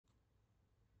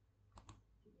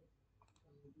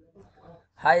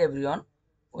Hi everyone,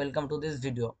 welcome to this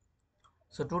video.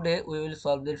 So today we will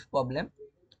solve this problem.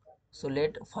 So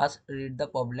let first read the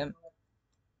problem.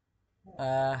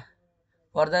 Uh,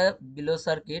 for the below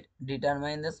circuit,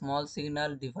 determine the small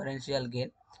signal differential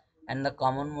gain and the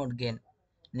common mode gain.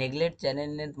 Neglect channel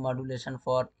length modulation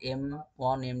for M1,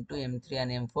 M2, M3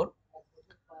 and M4.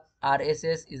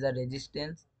 RSS is a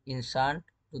resistance in shunt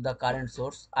to the current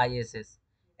source ISS.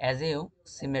 Assume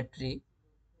symmetry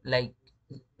like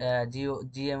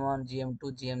GM1, GM2,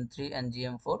 GM3 and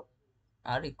GM4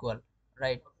 are equal,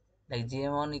 right? Like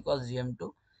GM1 equals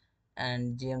GM2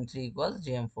 and GM3 equals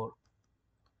GM4.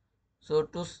 So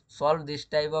to solve this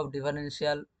type of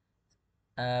differential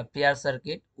pair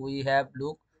circuit, we have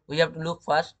to look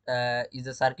first is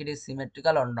the circuit is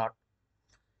symmetrical or not.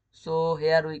 So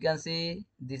here we can see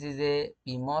this is a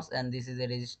PMOS and this is a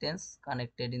resistance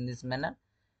connected in this manner,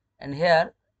 and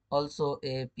here also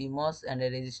a PMOS and a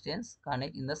resistance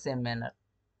connect in the same manner.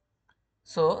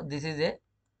 So this is a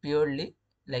purely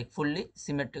like fully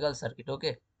symmetrical circuit.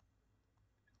 Okay.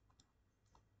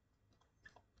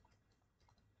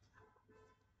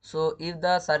 So if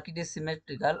the circuit is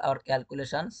symmetrical, our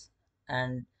calculations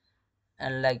and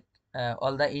like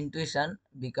all the intuition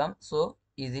become so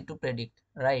easy to predict,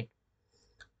 right?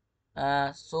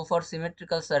 So for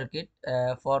symmetrical circuit,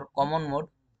 for common mode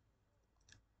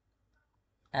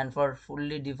and for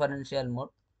fully differential mode,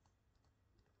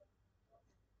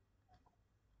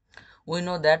 we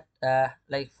know that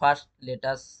like first let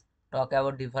us talk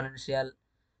about differential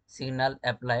signal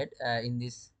applied in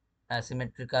this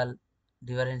symmetrical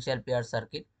differential pair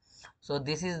circuit. So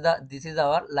this is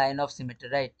our line of symmetry,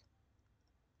 right?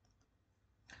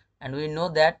 And we know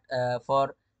that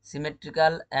for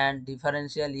symmetrical and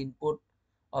differential input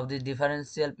of the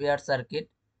differential pair circuit,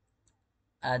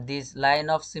 this line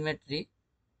of symmetry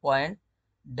point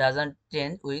doesn't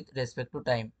change with respect to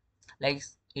time, like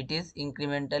it is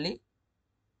incrementally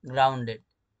grounded,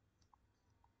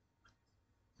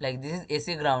 like this is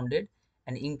AC grounded,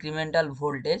 and incremental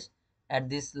voltage at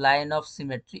this line of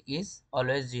symmetry is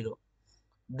always zero.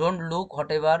 Don't look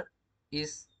whatever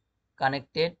is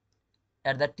connected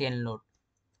at the tail node,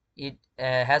 it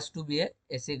has to be a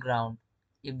AC ground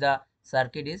if the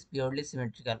circuit is purely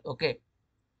symmetrical. Okay.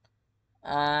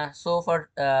 So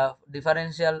for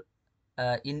differential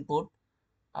input,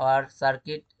 our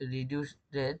circuit reduced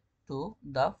it to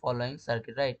the following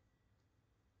circuit, right?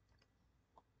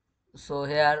 So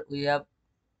here we have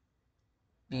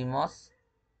PMOS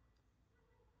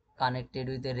connected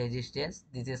with a resistance.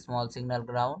 This is small signal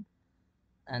ground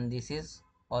and this is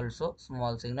also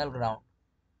small signal ground,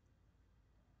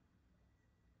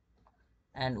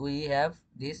 and we have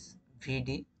this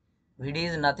VD. VD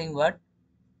is nothing but,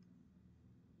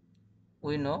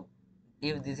 we know,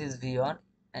 if this is V1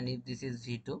 and if this is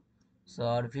V2, so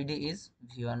our VD is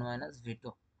V1 minus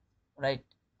V2, right?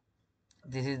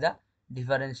 This is the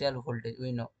differential voltage,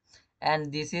 we know,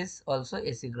 and this is also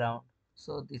AC ground,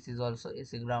 so this is also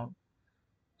AC ground.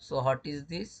 So what is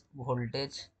this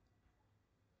voltage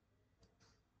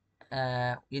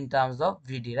in terms of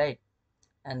VD, right?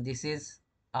 And this is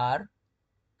R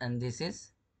and this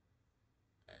is,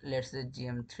 let's say,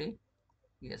 GM3.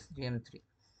 Yes, GM3.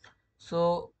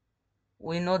 So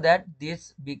we know that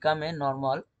this become a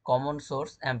normal common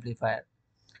source amplifier,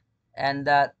 and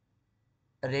the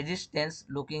resistance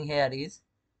looking here is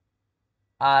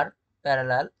R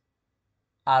parallel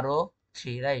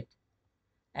RO3, right?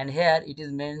 And here it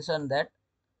is mentioned that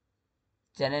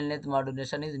channel length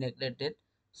modulation is neglected,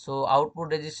 so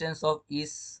output resistance of each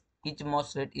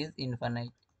MOSFET is infinite.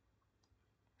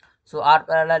 So R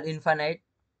parallel infinite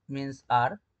means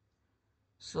R.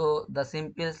 So the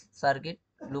simple circuit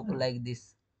look like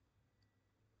this.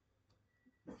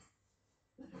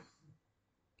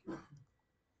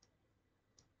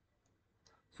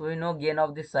 So we know gain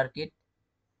of this circuit.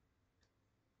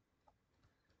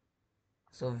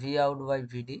 So V out by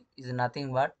VD is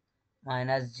nothing but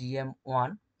minus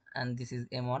GM1, and this is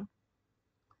M1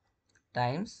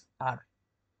 times R.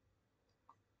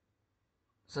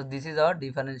 So this is our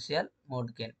differential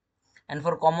mode gain. And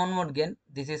for common mode gain,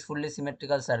 this is fully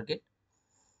symmetrical circuit.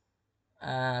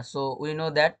 So we know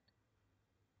that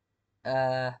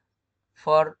uh,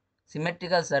 for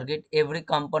symmetrical circuit, every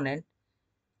component,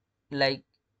 like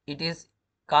it is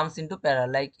comes into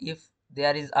parallel. Like if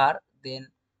there is R, then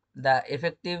the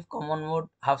effective common mode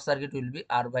half circuit will be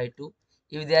R by 2.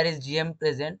 If there is GM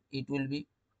present, it will be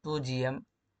 2 GM.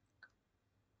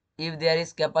 If there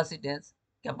is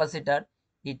capacitor,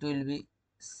 it will be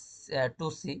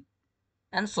 2C,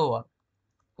 and so on.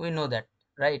 We know that,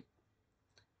 right?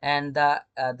 And the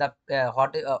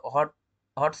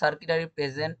hot circuit are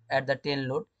present at the tail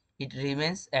node, it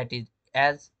remains at it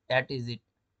as at is it.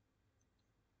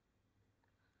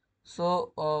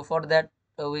 So for that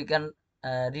we can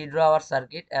redraw our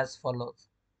circuit as follows,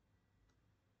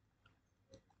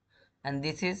 and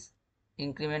this is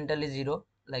incrementally 0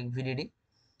 like VDD.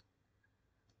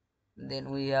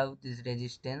 Then we have this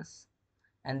resistance,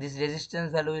 and this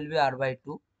resistance value will be R by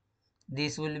 2.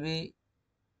 This will be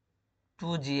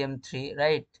 2GM3,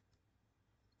 right?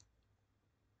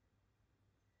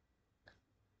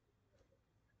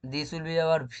 This will be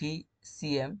our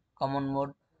VCM, common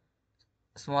mode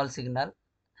small signal,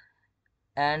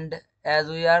 and as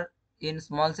we are in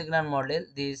small signal model,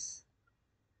 this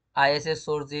ISS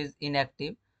source is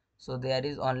inactive, so there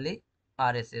is only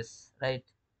RSS, right?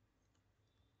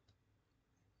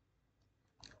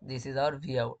 This is our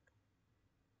V out.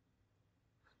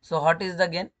 So what is the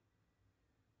gain?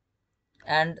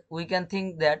 And we can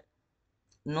think that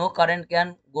no current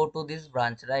can go to this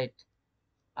branch, right?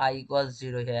 I equals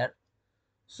 0 here.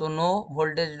 So no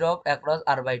voltage drop across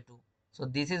R by 2. So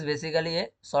this is basically a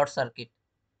short circuit,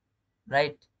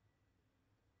 right?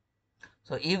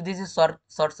 So if this is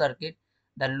short circuit,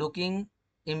 the looking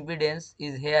impedance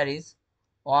is here is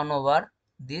 1 over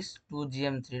this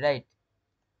 2GM3, right?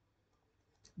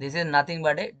 This is nothing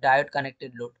but a diode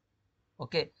connected load.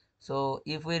 Okay. So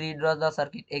if we redraw the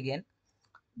circuit again,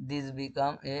 this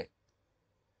become a,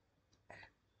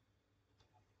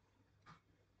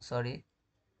 sorry,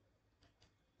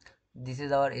 this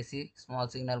is our AC small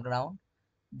signal ground,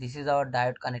 this is our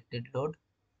diode connected load,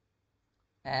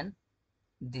 and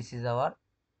this is our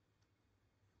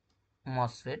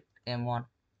MOSFET M1.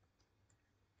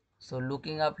 So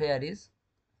looking up here is,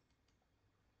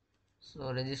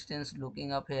 so resistance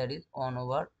looking up here is 1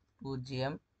 over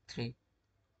 2GM3,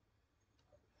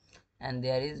 and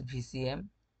there is VCM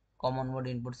common mode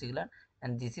input signal,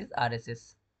 and this is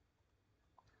RSS.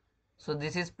 So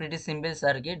this is pretty simple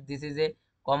circuit. This is a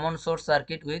common source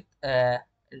circuit with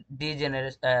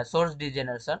source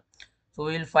degeneration. So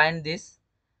we will find this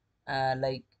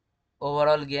like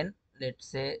overall gain. Let's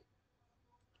say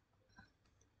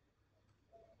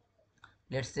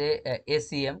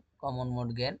ACM common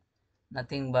mode gain,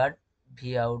 nothing but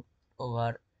V out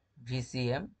over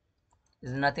VCM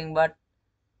is nothing but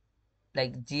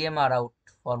like GMR out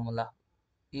formula.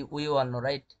 We all know,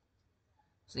 right?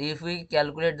 So if we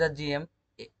calculate the GM,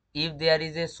 if there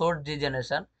is a source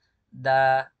degeneration,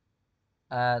 the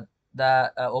uh,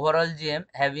 overall GM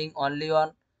having only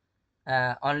one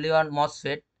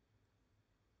MOSFET,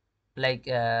 like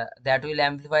that will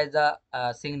amplify the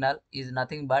signal, is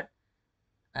nothing but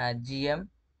GM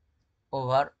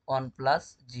over 1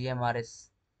 plus GMRS,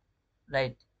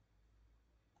 right,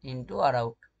 into R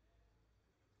out.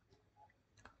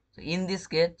 So in this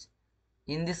case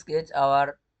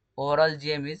our overall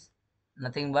GM is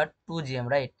nothing but 2GM,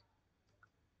 right?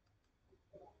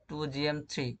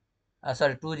 2GM3,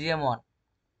 sorry, 2GM1,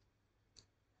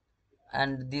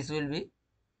 and this will be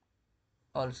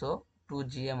also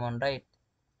 2GM1, right?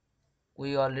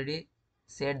 We already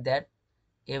said that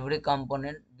every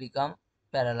component become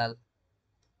parallel.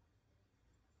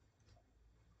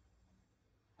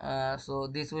 So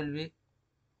this will be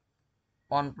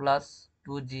 1 plus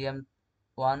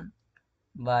 2GM1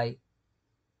 by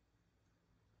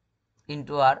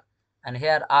into R, and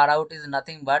here R out is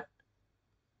nothing but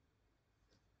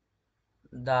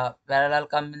the parallel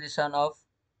combination of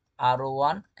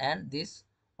R01 and this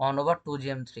 1 over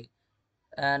 2GM3,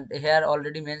 and here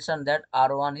already mentioned that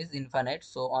R1 is infinite,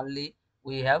 so only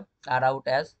we have R out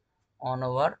as 1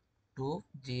 over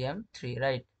 2GM3,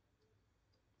 right?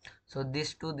 So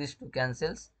this two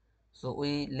cancels, so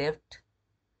we left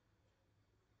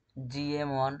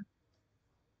GM1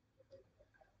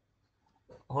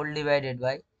 whole divided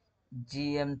by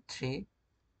GM3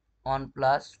 1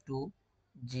 plus 2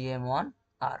 GM1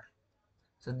 R.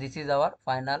 So this is our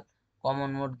final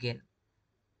common mode gain,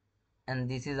 and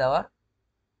this is our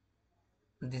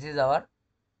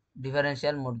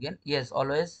differential mode gain. Yes,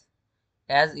 always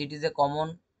as it is a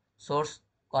common source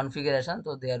configuration,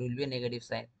 so there will be a negative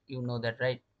sign, you know that,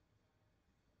 right?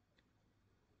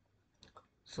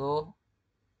 So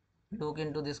look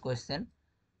into this question.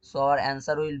 So our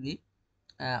answer will be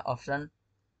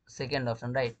second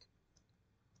option, right?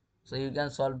 So you can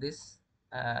solve this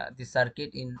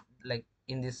circuit in like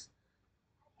in this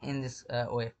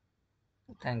way.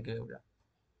 Thank you everyone.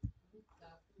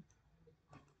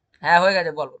 হ্যাঁ হয়ে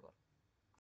গেছে, বল বল।